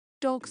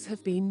Dogs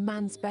have been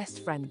man's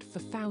best friend for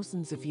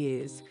thousands of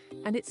years,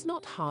 and it's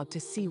not hard to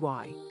see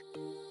why.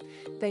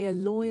 They are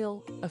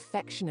loyal,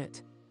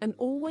 affectionate, and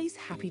always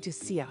happy to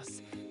see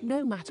us,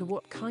 no matter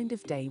what kind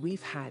of day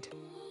we've had.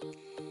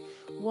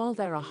 While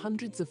there are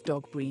hundreds of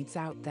dog breeds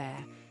out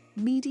there,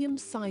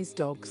 medium-sized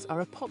dogs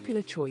are a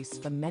popular choice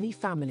for many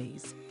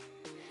families.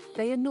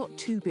 They are not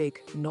too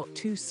big, not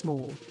too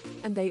small,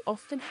 and they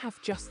often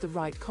have just the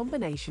right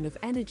combination of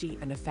energy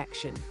and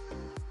affection.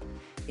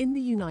 In the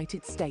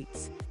United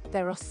States,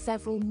 there are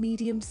several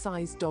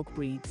medium-sized dog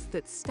breeds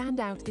that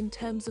stand out in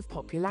terms of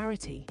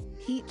popularity,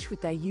 each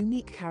with their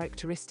unique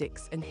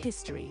characteristics and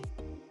history.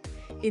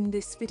 In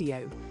this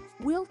video,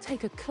 we'll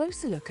take a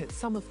closer look at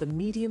some of the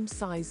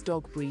medium-sized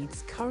dog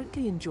breeds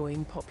currently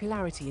enjoying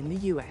popularity in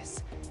the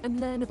US and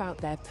learn about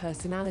their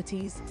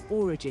personalities,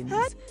 origins,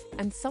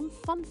 and some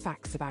fun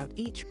facts about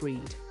each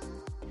breed.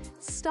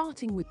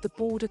 Starting with the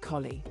Border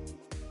Collie.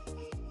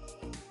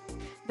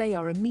 They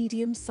are a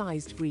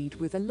medium-sized breed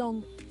with a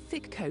long,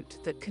 thick coat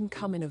that can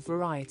come in a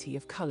variety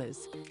of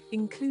colors,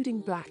 including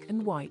black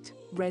and white,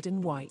 red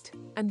and white,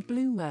 and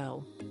blue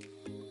merle.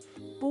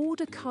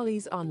 Border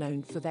Collies are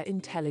known for their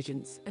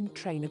intelligence and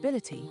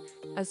trainability,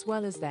 as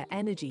well as their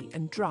energy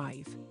and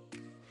drive.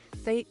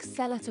 They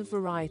excel at a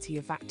variety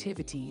of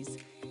activities,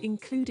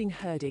 including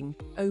herding,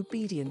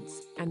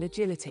 obedience, and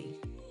agility.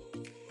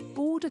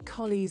 Border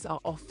Collies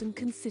are often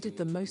considered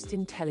the most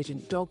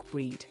intelligent dog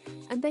breed,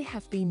 and they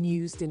have been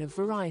used in a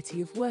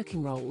variety of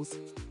working roles,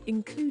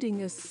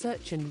 including as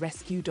search and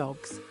rescue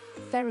dogs,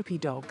 therapy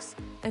dogs,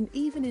 and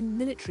even in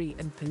military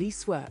and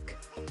police work.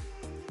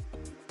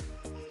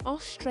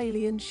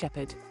 Australian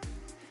Shepherd.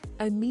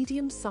 A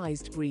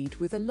medium-sized breed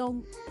with a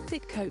long,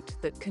 thick coat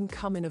that can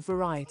come in a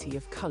variety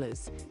of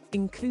colors,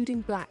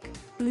 including black,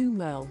 blue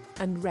merle,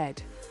 and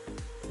red.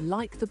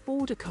 Like the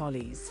Border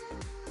Collies,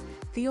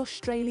 the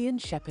Australian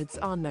Shepherds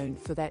are known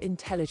for their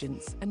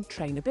intelligence and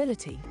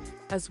trainability,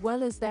 as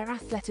well as their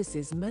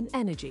athleticism and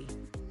energy.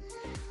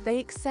 They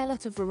excel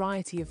at a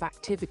variety of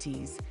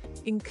activities,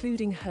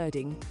 including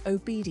herding,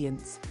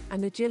 obedience,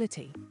 and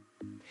agility.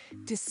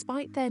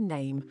 Despite their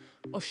name,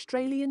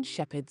 Australian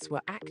Shepherds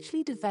were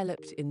actually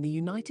developed in the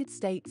United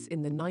States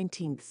in the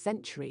 19th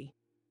century.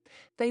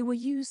 They were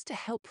used to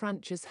help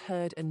ranchers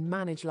herd and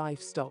manage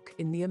livestock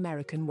in the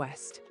American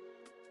West.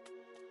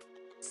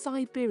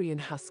 Siberian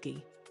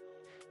Husky.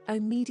 A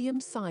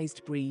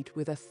medium-sized breed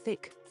with a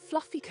thick,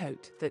 fluffy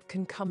coat that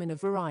can come in a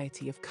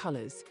variety of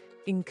colors,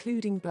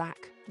 including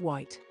black,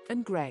 white,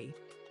 and gray.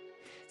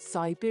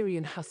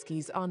 Siberian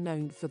Huskies are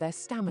known for their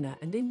stamina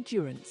and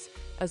endurance,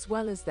 as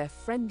well as their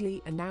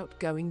friendly and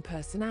outgoing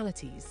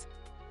personalities.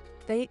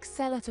 They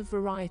excel at a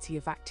variety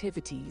of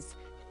activities,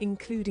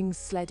 including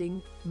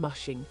sledding,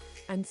 mushing,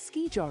 and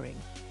ski joring.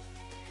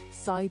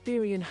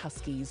 Siberian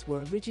Huskies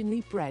were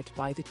originally bred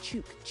by the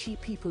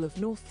Chukchi people of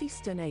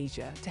northeastern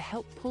Asia to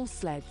help pull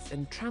sleds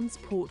and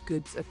transport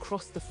goods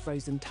across the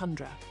frozen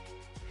tundra.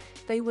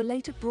 They were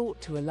later brought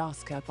to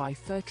Alaska by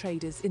fur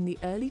traders in the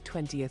early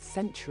 20th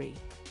century.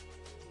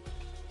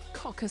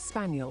 Cocker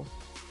Spaniel.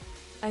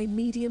 A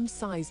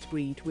medium-sized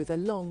breed with a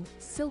long,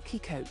 silky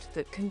coat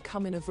that can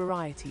come in a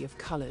variety of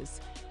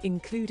colors,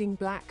 including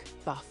black,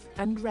 buff,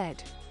 and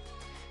red.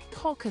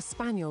 Cocker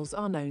Spaniels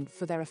are known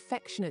for their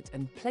affectionate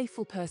and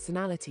playful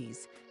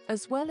personalities,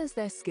 as well as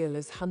their skill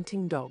as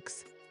hunting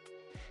dogs.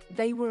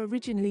 They were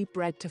originally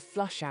bred to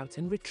flush out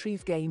and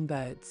retrieve game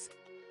birds.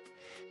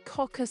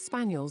 Cocker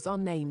Spaniels are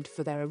named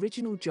for their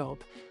original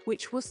job,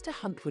 which was to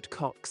hunt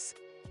woodcocks.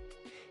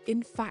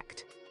 In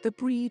fact, the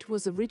breed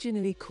was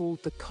originally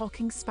called the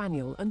Cocking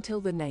Spaniel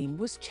until the name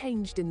was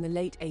changed in the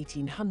late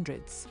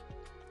 1800s.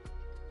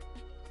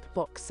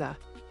 Boxer.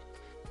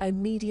 A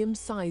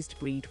medium-sized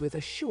breed with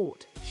a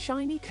short,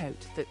 shiny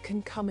coat that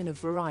can come in a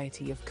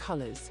variety of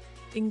colors,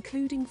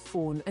 including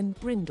fawn and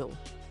brindle.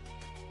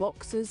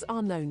 Boxers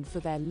are known for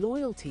their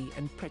loyalty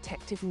and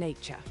protective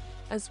nature,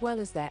 as well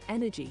as their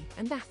energy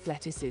and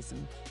athleticism.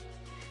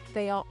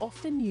 They are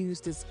often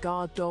used as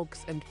guard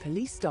dogs and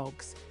police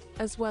dogs,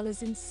 as well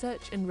as in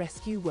search and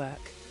rescue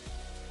work.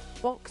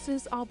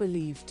 Boxers are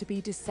believed to be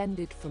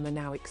descended from a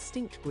now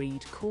extinct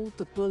breed called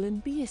the Bull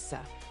and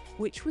Beerser,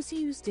 which was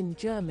used in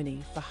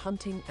Germany for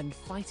hunting and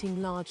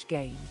fighting large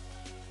game.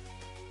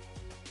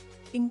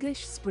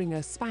 English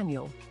Springer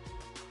Spaniel.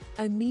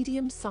 A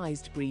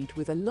medium-sized breed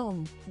with a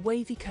long,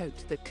 wavy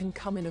coat that can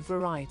come in a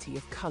variety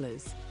of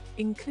colors,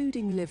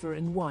 including liver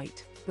and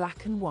white,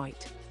 black and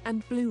white,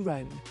 and blue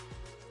roan.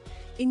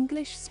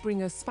 English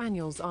Springer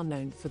Spaniels are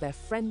known for their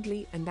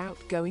friendly and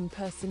outgoing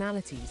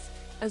personalities,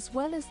 as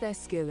well as their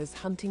skill as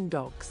hunting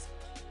dogs.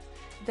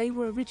 They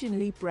were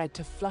originally bred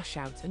to flush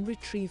out and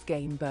retrieve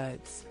game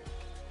birds.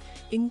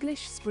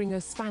 English Springer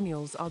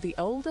Spaniels are the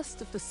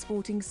oldest of the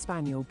sporting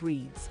spaniel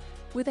breeds,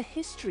 with a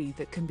history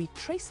that can be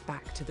traced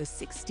back to the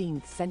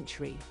 16th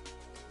century.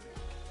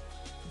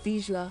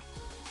 Vizsla.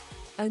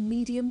 A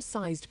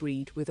medium-sized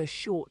breed with a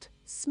short,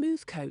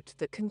 smooth coat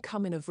that can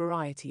come in a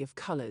variety of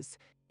colors,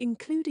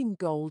 including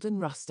gold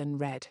and rust and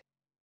red.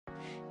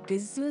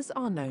 Vizslas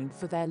are known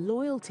for their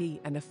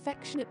loyalty and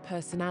affectionate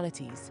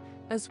personalities,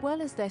 as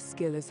well as their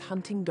skill as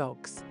hunting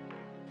dogs.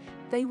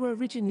 They were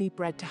originally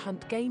bred to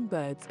hunt game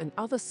birds and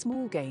other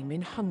small game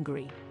in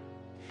Hungary.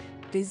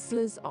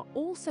 Vizslas are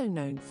also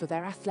known for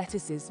their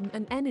athleticism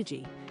and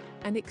energy,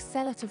 and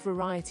excel at a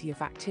variety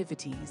of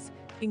activities,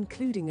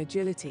 including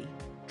agility,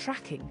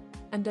 tracking,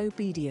 and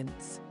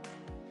obedience.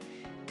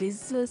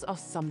 Vizslas are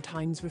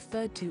sometimes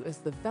referred to as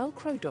the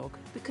Velcro dog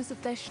because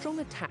of their strong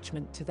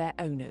attachment to their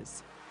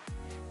owners.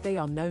 They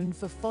are known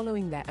for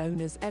following their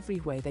owners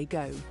everywhere they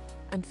go,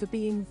 and for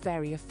being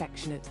very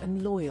affectionate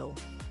and loyal.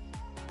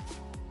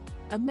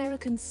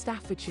 American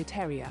Staffordshire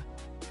Terrier,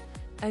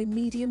 a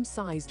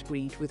medium-sized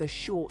breed with a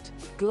short,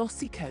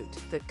 glossy coat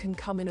that can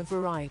come in a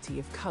variety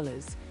of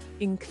colors,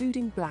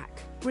 including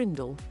black,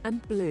 brindle,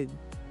 and blue.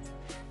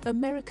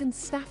 American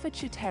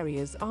Staffordshire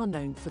Terriers are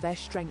known for their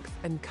strength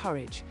and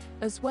courage,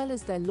 as well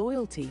as their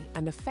loyalty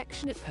and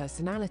affectionate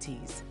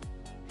personalities.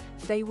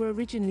 They were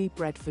originally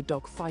bred for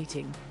dog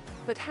fighting,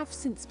 but have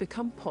since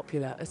become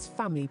popular as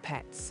family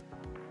pets.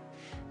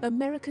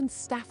 American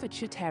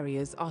Staffordshire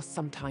Terriers are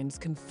sometimes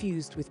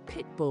confused with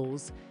pit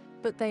bulls,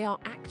 but they are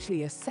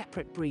actually a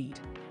separate breed.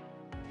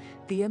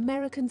 The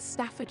American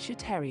Staffordshire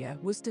Terrier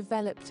was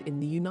developed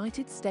in the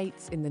United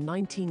States in the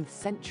 19th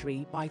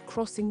century by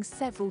crossing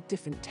several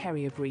different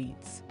terrier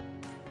breeds.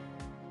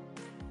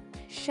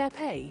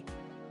 Shih,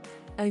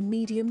 a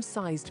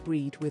medium-sized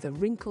breed with a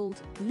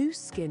wrinkled, loose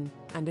skin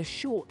and a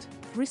short,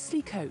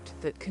 bristly coat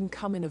that can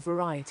come in a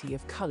variety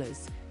of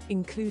colors,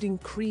 including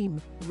cream,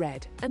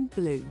 red, and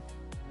blue.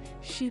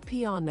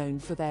 Shih are known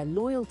for their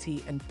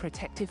loyalty and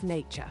protective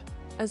nature,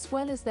 as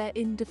well as their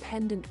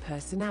independent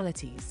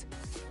personalities.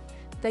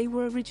 They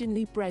were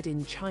originally bred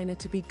in China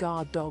to be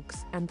guard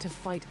dogs and to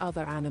fight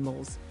other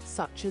animals,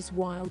 such as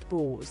wild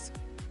boars.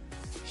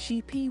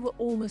 Shih were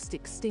almost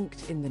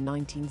extinct in the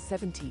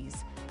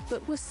 1970s,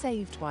 but were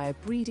saved by a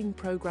breeding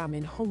program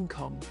in Hong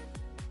Kong.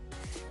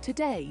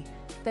 Today,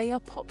 they are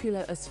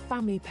popular as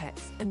family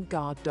pets and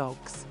guard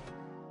dogs.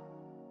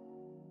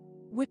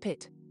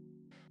 Whippet,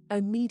 a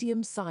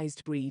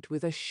medium-sized breed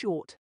with a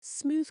short,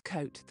 smooth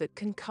coat that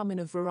can come in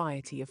a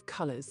variety of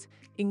colors,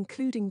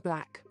 including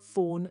black,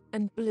 fawn,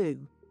 and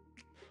blue.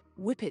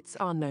 Whippets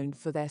are known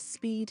for their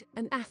speed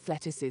and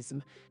athleticism,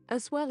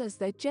 as well as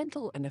their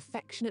gentle and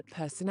affectionate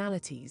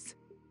personalities.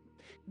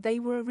 They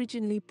were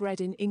originally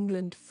bred in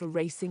England for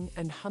racing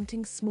and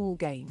hunting small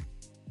game.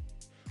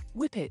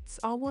 Whippets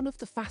are one of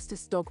the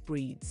fastest dog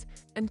breeds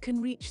and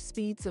can reach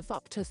speeds of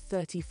up to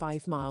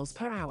 35 miles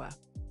per hour.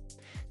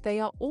 They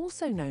are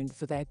also known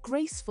for their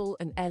graceful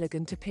and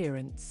elegant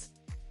appearance.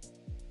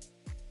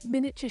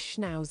 Miniature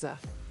Schnauzer,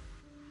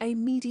 a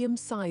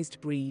medium-sized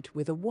breed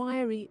with a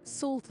wiry,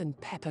 salt and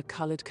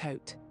pepper-colored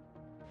coat.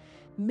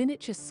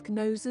 Miniature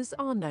Schnauzers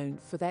are known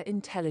for their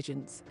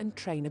intelligence and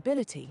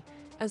trainability,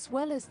 as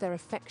well as their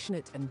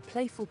affectionate and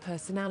playful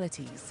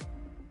personalities.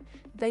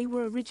 They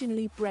were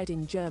originally bred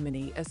in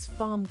Germany as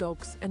farm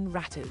dogs and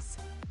ratters.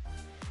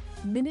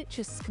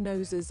 Miniature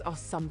Schnauzers are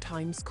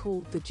sometimes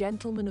called the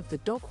gentlemen of the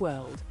dog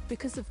world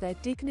because of their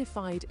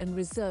dignified and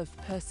reserved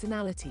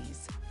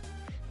personalities.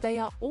 They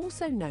are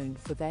also known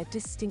for their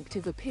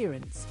distinctive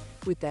appearance,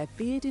 with their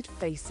bearded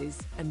faces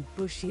and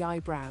bushy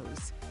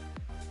eyebrows.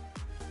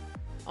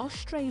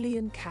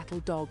 Australian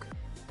Cattle Dog,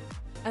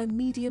 a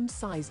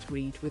medium-sized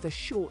breed with a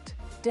short,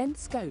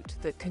 dense coat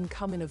that can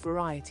come in a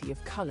variety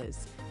of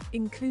colors,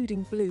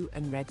 including blue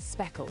and red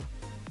speckle.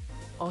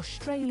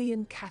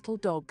 Australian cattle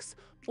dogs,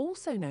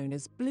 also known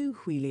as blue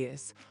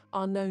Huilius,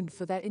 are known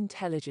for their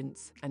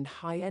intelligence and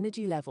high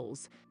energy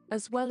levels,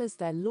 as well as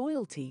their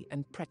loyalty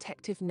and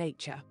protective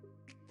nature.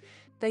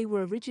 They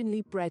were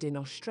originally bred in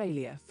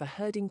Australia for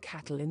herding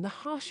cattle in the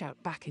harsh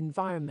outback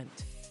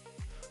environment.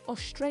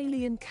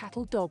 Australian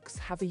cattle dogs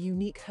have a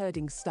unique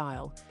herding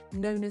style,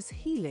 known as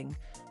heeling,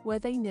 where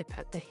they nip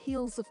at the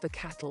heels of the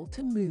cattle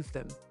to move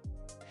them.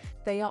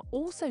 They are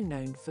also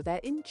known for their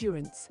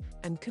endurance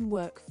and can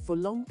work for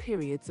long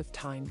periods of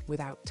time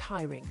without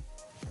tiring.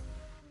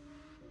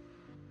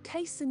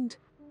 Taisand,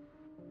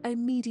 a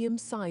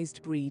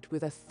medium-sized breed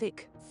with a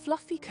thick,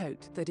 fluffy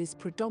coat that is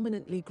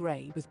predominantly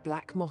grey with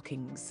black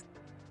markings.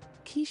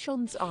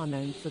 Keeshonds are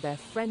known for their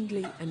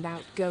friendly and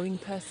outgoing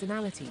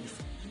personalities,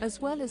 as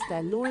well as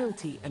their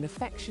loyalty and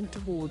affection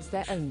towards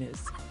their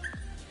owners.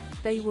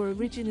 They were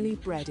originally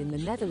bred in the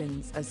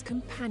Netherlands as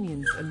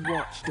companions and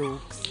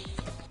watchdogs.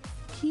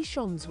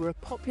 Keeshonds were a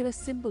popular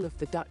symbol of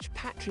the Dutch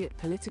Patriot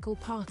political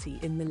party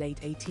in the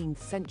late 18th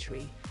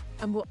century,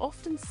 and were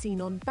often seen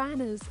on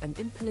banners and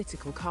in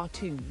political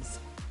cartoons.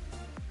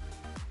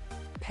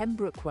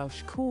 Pembroke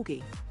Welsh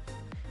Corgi,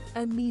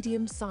 a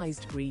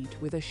medium-sized breed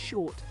with a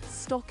short,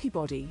 stocky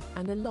body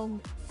and a long,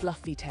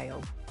 fluffy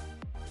tail.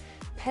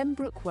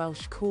 Pembroke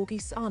Welsh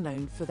Corgis are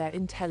known for their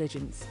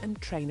intelligence and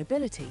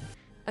trainability,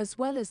 as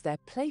well as their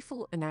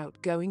playful and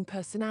outgoing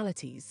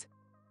personalities.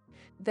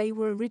 They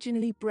were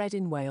originally bred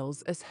in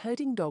Wales as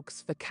herding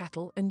dogs for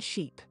cattle and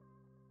sheep.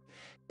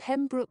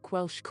 Pembroke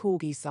Welsh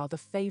Corgis are the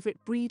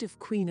favourite breed of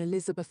Queen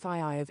Elizabeth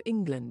II of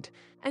England,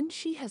 and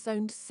she has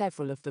owned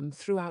several of them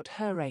throughout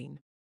her reign.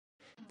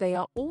 They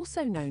are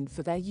also known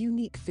for their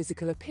unique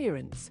physical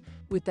appearance,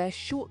 with their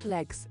short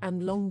legs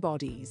and long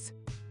bodies.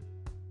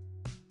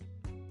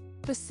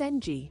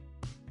 Basenji,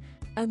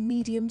 a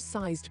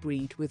medium-sized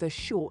breed with a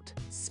short,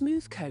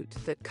 smooth coat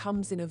that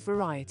comes in a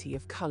variety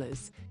of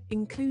colors,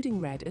 including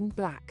red and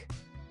black.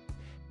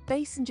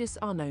 Basenjis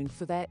are known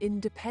for their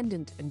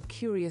independent and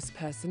curious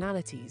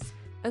personalities,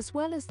 as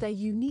well as their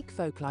unique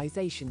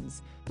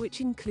vocalizations,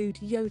 which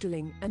include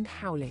yodeling and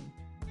howling.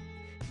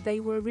 They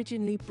were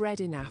originally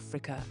bred in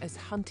Africa as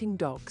hunting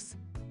dogs.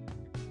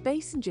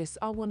 Basenjis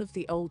are one of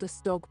the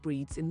oldest dog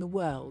breeds in the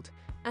world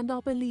and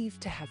are believed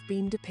to have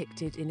been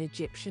depicted in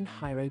Egyptian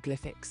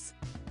hieroglyphics.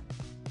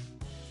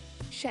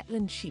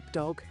 Shetland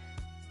Sheepdog,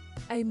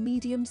 a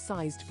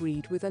medium-sized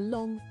breed with a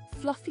long,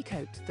 fluffy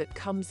coat that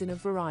comes in a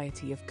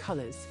variety of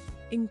colors,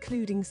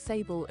 including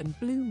sable and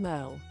blue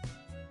merle.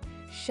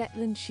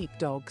 Shetland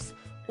Sheepdogs,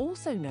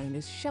 also known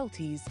as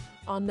Shelties,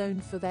 are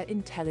known for their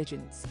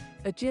intelligence,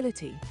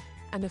 agility,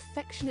 and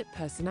affectionate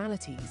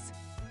personalities.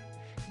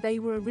 They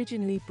were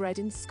originally bred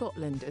in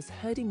Scotland as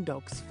herding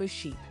dogs for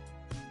sheep.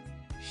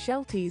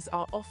 Shelties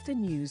are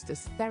often used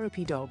as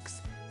therapy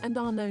dogs and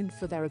are known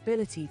for their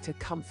ability to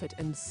comfort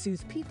and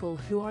soothe people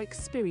who are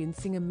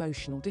experiencing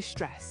emotional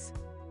distress.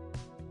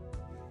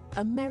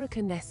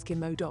 American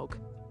Eskimo Dog,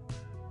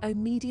 a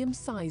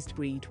medium-sized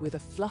breed with a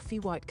fluffy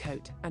white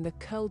coat and a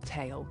curled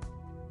tail.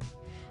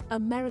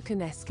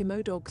 American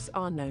Eskimo dogs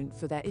are known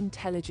for their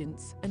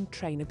intelligence and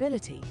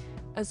trainability,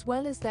 as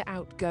well as their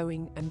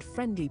outgoing and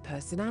friendly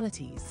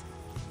personalities.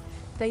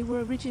 They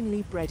were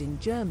originally bred in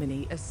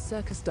Germany as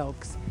circus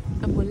dogs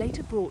and were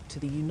later brought to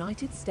the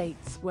United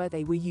States, where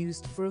they were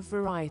used for a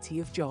variety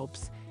of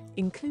jobs,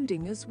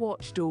 including as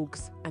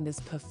watchdogs and as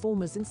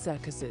performers in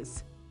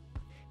circuses.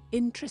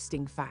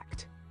 Interesting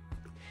fact: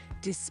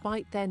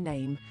 despite their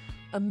name,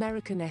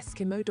 American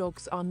Eskimo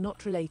dogs are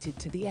not related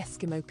to the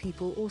Eskimo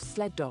people or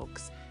sled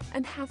dogs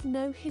and have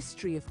no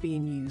history of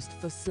being used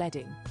for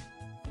sledding.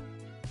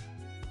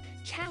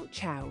 Chow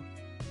Chow,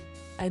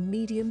 a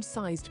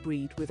medium-sized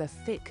breed with a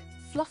thick,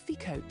 fluffy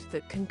coat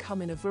that can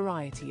come in a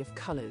variety of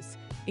colors,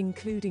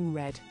 including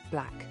red,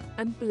 black,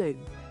 and blue.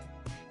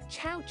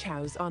 Chow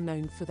Chows are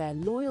known for their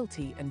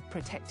loyalty and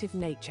protective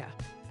nature,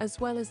 as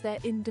well as their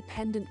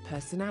independent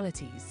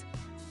personalities.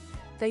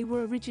 They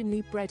were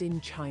originally bred in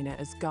China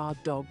as guard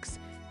dogs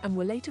and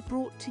were later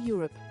brought to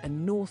Europe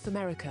and North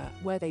America,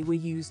 where they were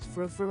used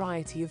for a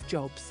variety of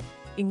jobs,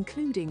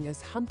 including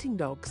as hunting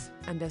dogs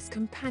and as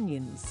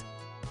companions.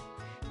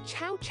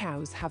 Chow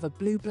Chows have a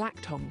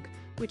blue-black tongue,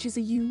 which is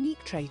a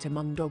unique trait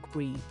among dog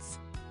breeds.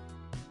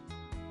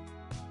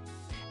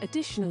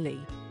 Additionally,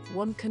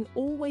 one can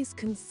always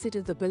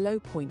consider the below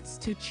points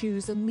to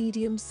choose a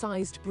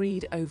medium-sized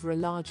breed over a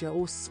larger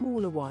or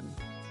smaller one.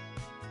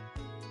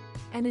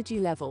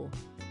 Energy level.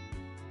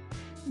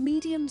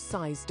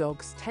 Medium-sized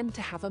dogs tend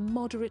to have a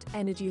moderate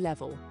energy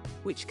level,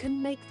 which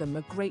can make them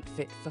a great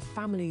fit for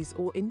families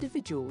or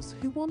individuals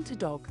who want a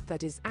dog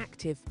that is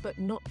active but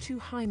not too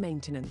high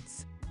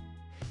maintenance.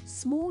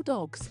 Small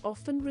dogs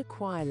often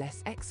require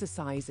less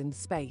exercise and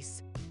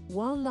space,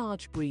 while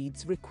large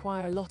breeds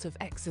require a lot of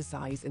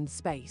exercise and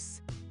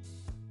space.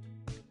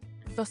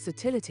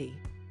 Versatility.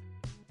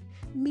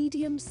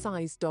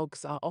 Medium-sized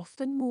dogs are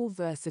often more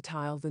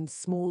versatile than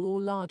small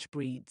or large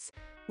breeds,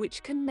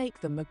 which can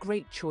make them a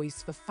great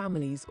choice for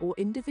families or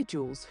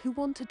individuals who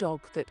want a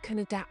dog that can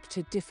adapt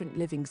to different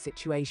living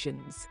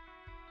situations.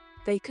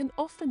 They can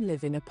often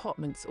live in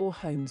apartments or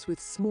homes with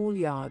small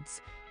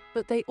yards,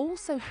 but they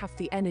also have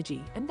the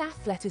energy and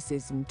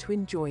athleticism to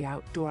enjoy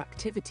outdoor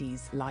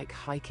activities like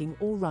hiking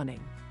or running.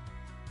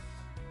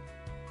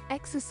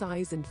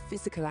 Exercise and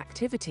physical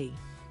activity.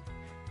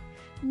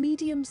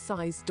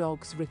 Medium-sized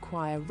dogs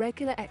require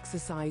regular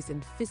exercise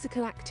and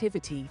physical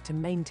activity to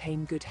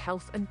maintain good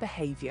health and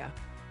behavior.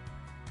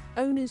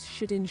 Owners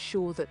should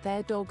ensure that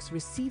their dogs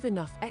receive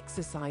enough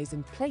exercise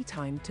and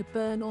playtime to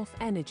burn off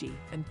energy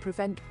and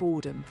prevent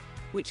boredom,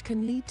 which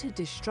can lead to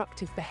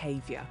destructive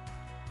behavior.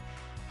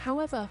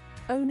 However,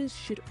 owners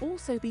should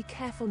also be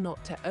careful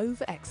not to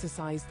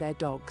over-exercise their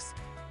dogs,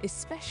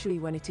 especially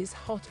when it is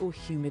hot or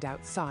humid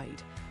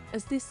outside,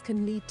 as this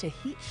can lead to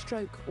heat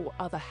stroke or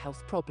other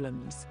health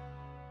problems.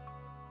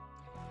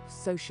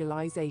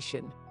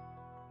 Socialization.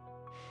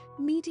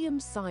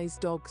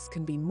 Medium-sized dogs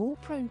can be more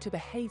prone to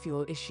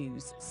behavioral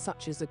issues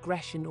such as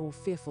aggression or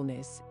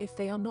fearfulness if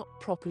they are not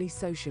properly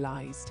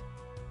socialized.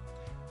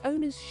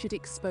 Owners should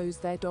expose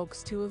their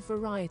dogs to a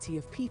variety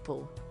of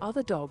people,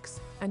 other dogs,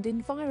 and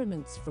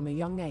environments from a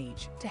young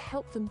age to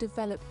help them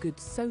develop good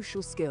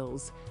social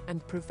skills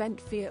and prevent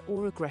fear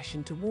or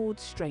aggression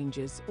towards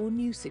strangers or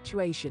new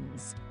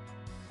situations.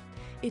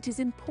 It is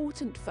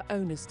important for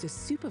owners to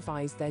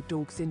supervise their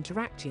dogs'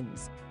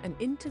 interactions and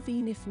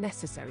intervene if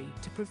necessary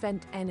to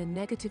prevent any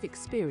negative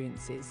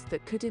experiences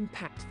that could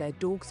impact their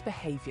dog's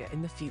behavior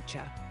in the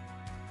future.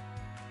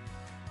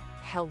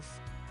 Health.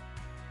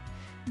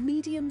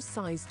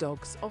 Medium-sized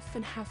dogs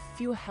often have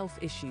fewer health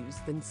issues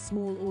than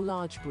small or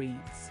large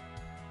breeds.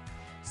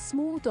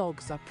 Small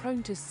dogs are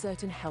prone to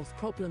certain health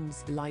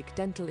problems like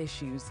dental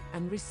issues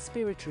and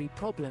respiratory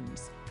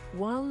problems,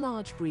 while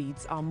large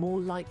breeds are more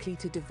likely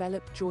to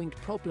develop joint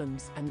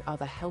problems and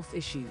other health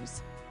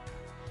issues.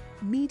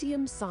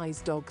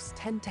 Medium-sized dogs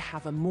tend to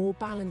have a more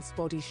balanced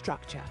body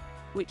structure,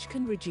 which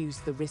can reduce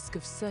the risk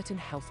of certain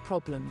health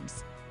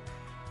problems.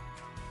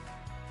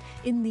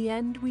 In the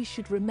end, we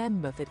should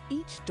remember that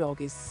each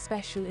dog is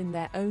special in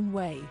their own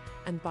way,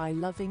 and by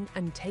loving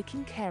and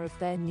taking care of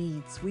their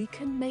needs, we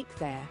can make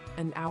their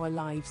and our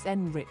lives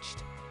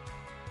enriched.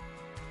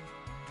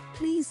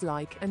 Please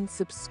like and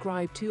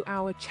subscribe to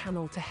our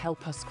channel to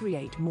help us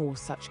create more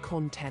such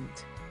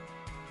content.